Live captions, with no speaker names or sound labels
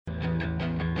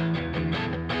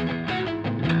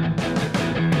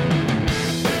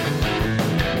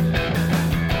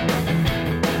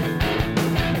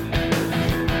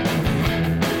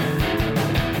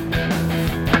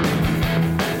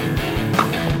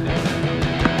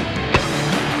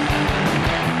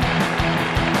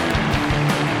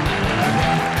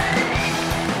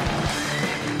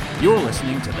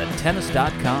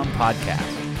Tennis.com podcast.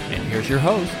 And here's your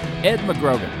host, Ed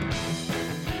McGrogan.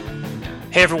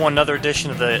 Hey everyone, another edition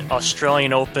of the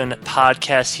Australian Open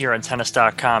podcast here on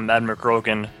Tennis.com. Ed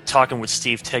McGrogan talking with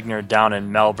Steve Tigner down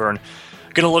in Melbourne.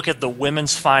 Going to look at the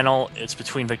women's final. It's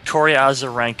between Victoria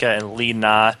Azarenka and Li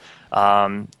Na.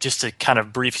 Just to kind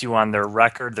of brief you on their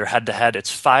record, their head-to-head,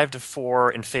 it's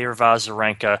 5-4 in favor of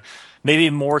Azarenka. Maybe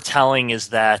more telling is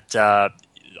that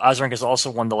Azarenka has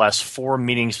also won the last 4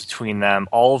 meetings between them,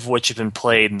 all of which have been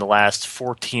played in the last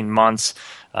 14 months.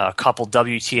 A couple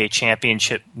WTA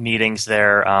championship meetings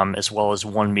there, as well as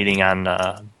one meeting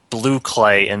on blue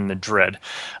clay in Madrid.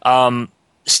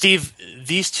 Steve,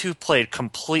 these two played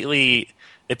completely.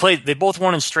 They both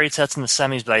won in straight sets in the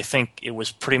semis, but I think it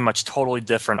was pretty much totally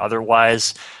different.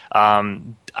 Otherwise,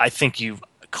 I think you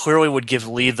clearly would give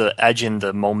Lee the edge in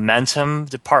the momentum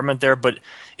department there. But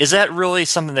is that really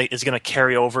something that is going to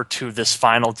carry over to this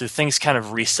final? Do things kind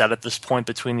of reset at this point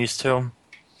between these two?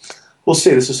 We'll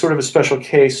see. This is sort of a special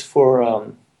case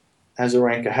for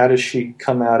Azarenka. How does she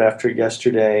come out after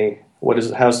yesterday? What's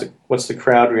the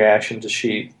crowd reaction? Is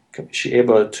she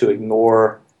able to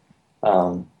ignore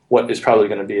what is probably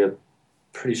going to be a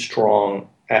pretty strong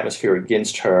atmosphere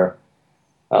against her?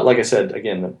 Like I said,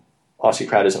 again, the Aussie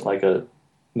crowd isn't like a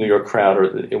New York crowd,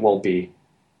 or it won't be.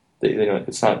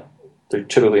 It's not. They're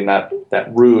typically not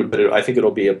that rude, but I think it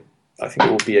will be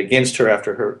against her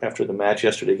after the match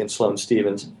yesterday against Sloane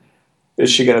Stephens.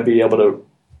 Is she going to be able to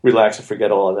relax and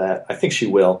forget all of that? I think she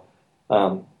will.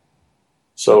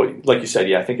 So, like you said,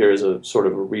 yeah, I think there is a sort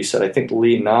of a reset. I think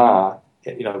Li Na,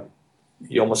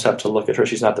 you almost have to look at her.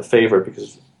 She's not the favorite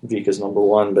because Vika's number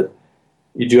one, but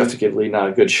you do have to give Li Na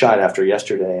a good shot after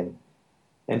yesterday,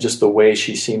 and just the way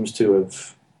she seems to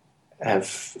have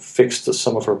fixed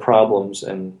some of her problems,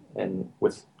 and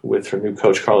with her new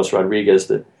coach Carlos Rodriguez,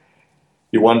 that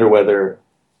you wonder whether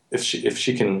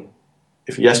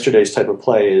if yesterday's type of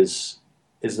play is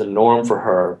the norm for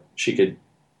her, she could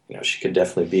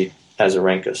definitely beat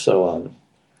Azarenka. So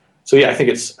yeah, I think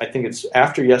it's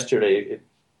after yesterday.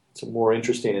 It's a more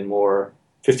interesting and more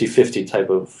 50-50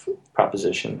 type of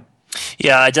proposition.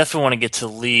 Yeah, I definitely want to get to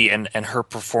Lee and her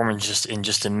performance in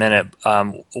just a minute.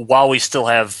 While we still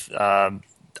have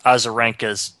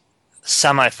Azarenka's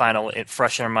semifinal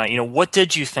fresh in our mind, what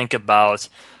did you think about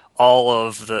all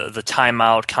of the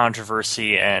timeout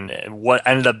controversy and what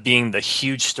ended up being the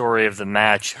huge story of the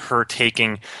match, her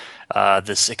taking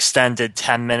this extended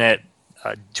 10-minute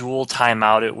dual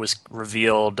timeout? It was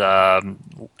revealed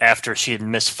after she had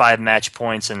missed 5 match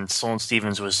points, and Sloane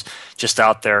Stephens was just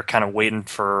out there kind of waiting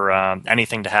for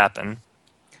anything to happen.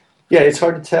 Yeah, it's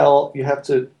hard to tell. You'd have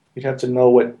to know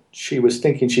what she was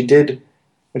thinking. She did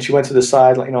when she went to the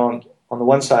side. On the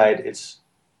one side, it's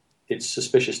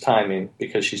suspicious timing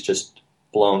because she's just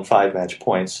blown 5 match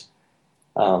points.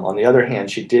 On the other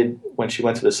hand, when she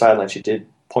went to the sideline, she did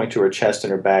point to her chest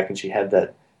and her back, and she had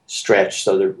that stretch.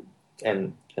 So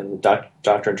and the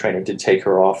doctor and trainer did take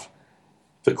her off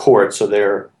the court. So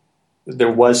there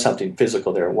was something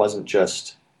physical there. It wasn't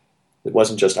just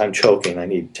I'm choking, I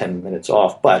need 10 minutes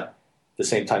off. But at the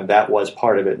same time, that was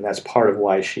part of it, and that's part of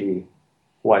why she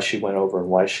went over and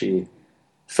why she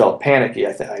felt panicky.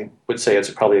 I would say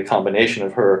it's probably a combination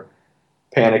of her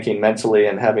panicking mentally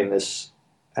and having this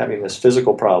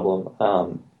physical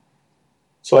problem.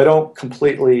 So I don't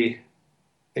completely.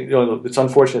 It's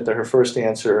unfortunate that her first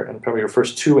answer and probably her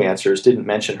first 2 answers didn't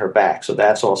mention her back, so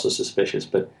that's also suspicious.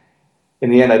 But in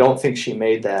the end, I don't think she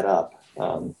made that up,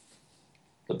 the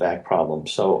back problem.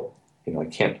 So I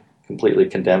can't completely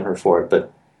condemn her for it.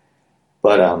 But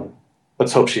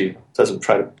let's hope she doesn't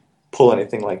try to pull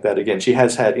anything like that again. She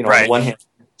has had, right. On the one hand,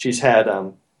 she's had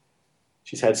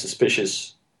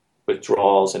suspicious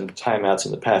withdrawals and timeouts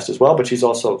in the past as well. But she's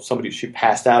also she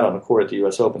passed out on the court at the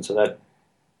U.S. Open, so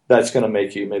that's going to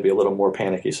make you maybe a little more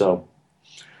panicky. So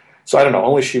I don't know.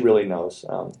 Only she really knows.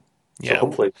 So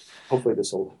hopefully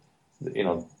this will,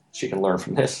 she can learn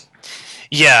from this.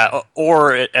 Yeah,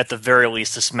 or at the very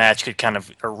least, this match could kind of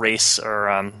erase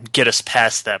or get us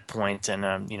past that point,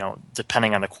 and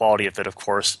depending on the quality of it, of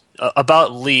course.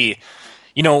 About Lee,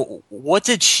 what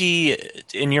did she,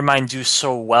 in your mind, do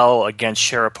so well against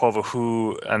Sharapova,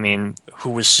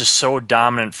 who was just so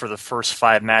dominant for the first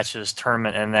 5 matches of this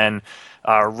tournament, and then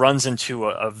runs into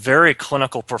a very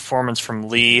clinical performance from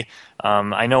Lee.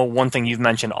 I know one thing you've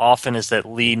mentioned often is that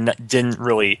Lee didn't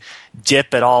really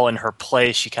dip at all in her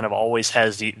play. She kind of always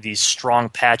has these strong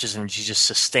patches, and she just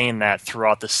sustained that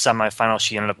throughout the semifinal.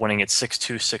 She ended up winning it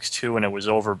 6-2, 6-2, and it was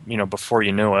over, before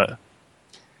you knew it.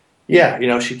 Yeah,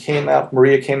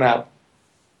 Maria came out,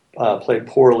 played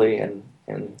poorly, and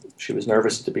she was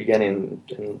nervous at the beginning,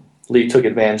 and Lee took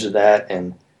advantage of that,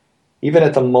 and even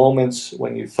at the moments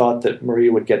when you thought that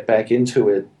Maria would get back into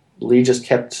it, Lee just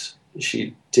kept.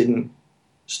 She didn't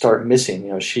start missing.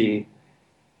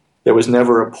 There was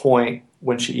never a point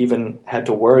when she even had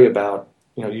to worry about.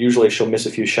 Usually she'll miss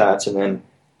a few shots and then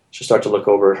she'll start to look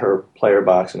over at her player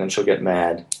box and then she'll get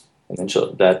mad and then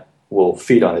that will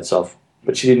feed on itself.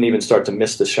 But she didn't even start to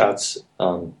miss the shots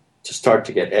to start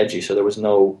to get edgy. So there was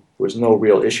no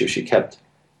real issue. She had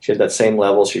that same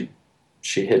level. She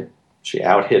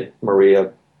out hit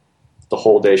Maria the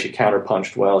whole day. She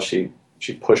counterpunched well. She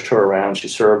pushed her around. She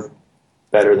served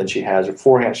better than she has. Her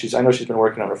forehand. I know she's been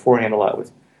working on her forehand a lot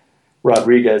with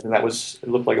Rodriguez, and it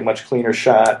looked like a much cleaner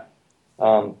shot.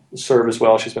 Serve as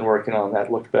well. She's been working on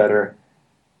that. Looked better.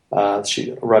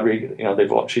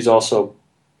 Rodriguez. He's also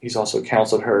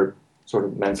counseled her sort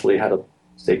of mentally how to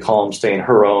stay calm, stay in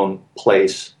her own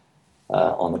place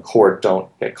on the court. Don't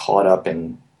get caught up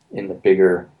in the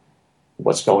bigger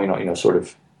what's going on. Sort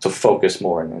of to focus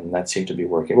more, and that seemed to be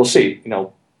working. We'll see.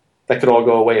 That could all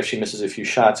go away if she misses a few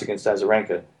shots against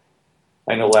Azarenka.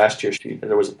 I know last year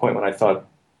there was a point when I thought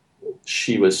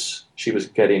she was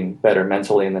getting better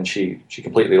mentally, and then she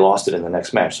completely lost it in the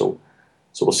next match. So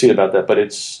we'll see about that. But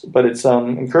it's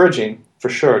encouraging for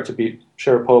sure to beat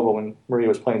Sharapova when Maria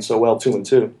was playing so well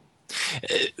 2-2.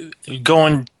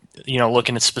 Going,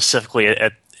 looking at specifically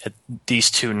at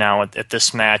these two now at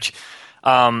this match,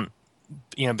 between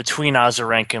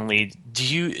Azarenka and Lee, do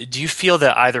you feel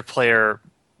that either player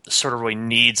sort of really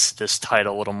needs this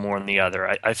title a little more than the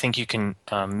other? I think you can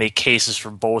make cases for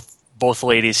both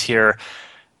ladies here.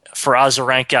 For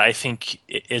Azarenka, I think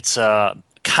it's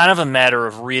kind of a matter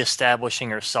of reestablishing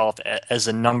herself as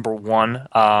a number one.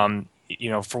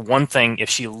 For one thing, if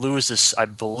she loses, I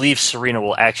believe Serena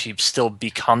will actually still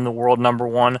become the world number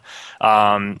one.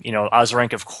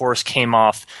 Azarenka, of course, came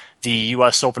off the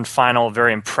U.S. Open final,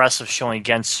 very impressive showing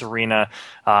against Serena.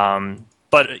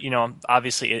 But,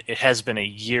 obviously it has been a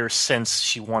year since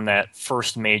she won that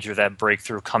first major, that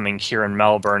breakthrough coming here in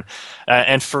Melbourne.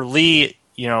 And for Lee,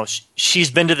 she's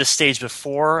been to the stage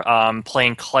before,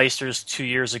 playing Clijsters 2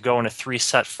 years ago in a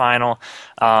 3-set final,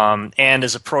 and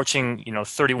is approaching,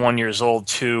 31 years old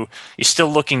too. She's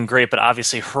still looking great, but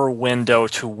obviously her window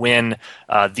to win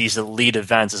these elite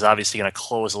events is obviously going to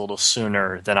close a little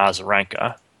sooner than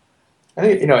Azarenka. I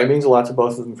think it means a lot to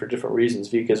both of them for different reasons.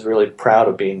 Vika's really proud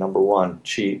of being number one.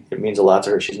 It means a lot to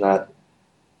her. She's not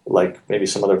like maybe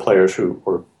some other players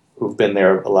who've been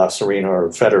there a lot, Serena or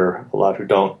Federer, a lot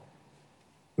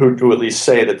who at least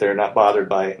say that they're not bothered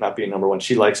by not being number one.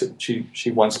 She likes it. She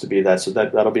wants to be that. So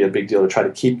that'll be a big deal to try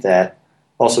to keep that.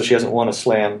 Also, she hasn't won a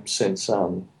slam since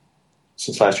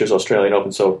last year's Australian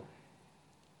Open. So,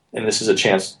 and this is a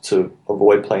chance to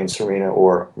avoid playing Serena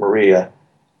or Maria.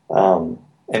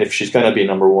 And if she's going to be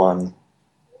number one,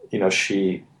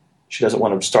 she doesn't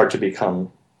want to start to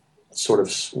become sort of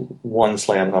one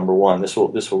slam number one. This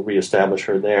will reestablish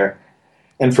her there.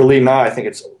 And for Lee Na, I think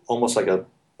it's almost like a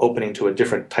opening to a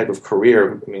different type of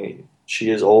career. I mean,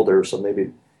 she is older, so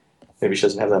maybe she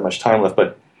doesn't have that much time left.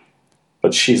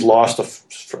 But she's lost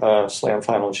a slam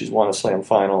final and she's won a slam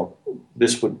final.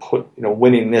 This would put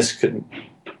winning this could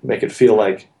make it feel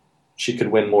like she could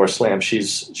win more slams.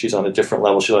 She's on a different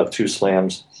level. She'll have 2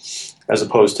 slams, as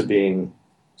opposed to being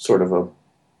sort of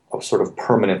a sort of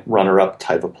permanent runner-up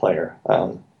type of player.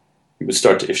 You would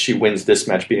start to, if she wins this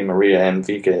match, beating Maria and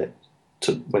Vika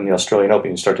to win the Australian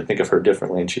Open, you start to think of her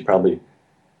differently, and she probably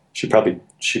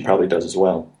does as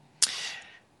well.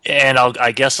 And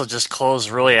I guess I'll just close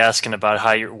really asking about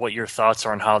what your thoughts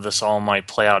are on how this all might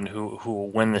play out and who will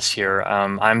win this year.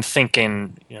 I'm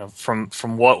thinking, from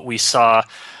what we saw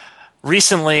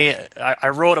recently, I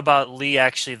wrote about Lee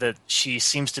actually that she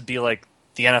seems to be like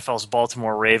the NFL's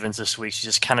Baltimore Ravens this week. She's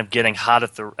just kind of getting hot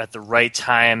at the right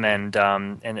time, and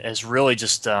has really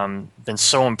just been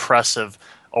so impressive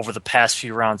over the past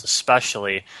few rounds,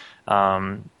 especially.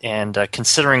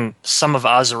 Considering some of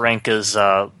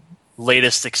Azarenka's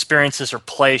latest experiences or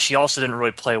play, she also didn't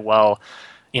really play well.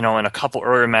 In a couple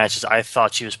earlier matches, I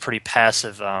thought she was pretty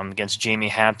passive against Jamie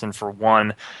Hampton for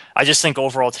one. I just think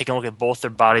overall, taking a look at both their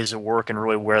bodies of work and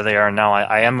really where they are now,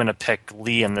 I am going to pick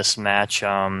Lee in this match.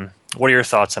 What are your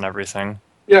thoughts on everything?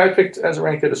 Yeah, I picked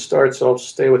Azarenka to start, so I'll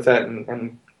stay with that,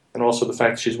 and also the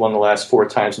fact that she's won the last 4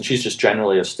 times, and she's just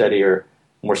generally a steadier,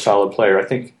 more solid player. I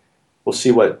think we'll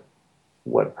see what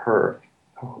her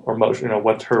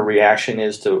what her reaction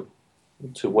is to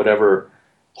whatever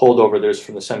holdover there's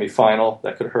from the semifinal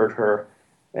that could hurt her,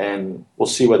 and we'll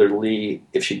see whether Lee,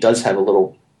 if she does have a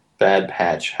little bad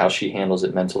patch, how she handles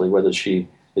it mentally, whether she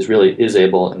is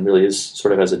able and really is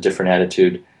sort of has a different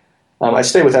attitude. I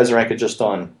stay with Azarenka just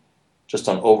on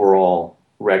overall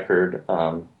record.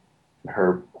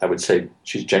 I would say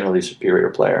she's generally a superior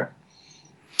player.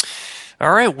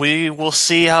 All right, we will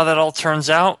see how that all turns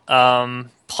out.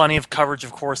 Plenty of coverage,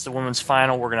 of course, the women's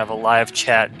final. We're going to have a live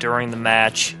chat during the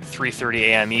match, 3:30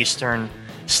 a.m. Eastern.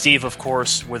 Steve, of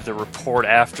course, with the report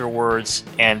afterwards,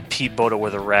 and Pete Boda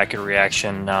with a Racket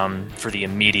reaction for the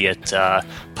immediate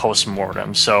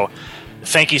post-mortem. So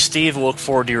thank you, Steve. We'll look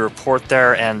forward to your report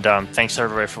there, and thanks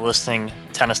everybody for listening.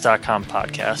 Tennis.com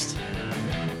podcast.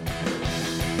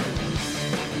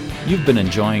 You've been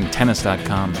enjoying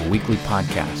Tennis.com's weekly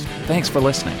podcast. Thanks for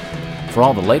listening. For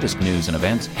all the latest news and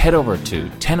events, head over to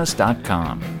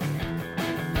Tennis.com.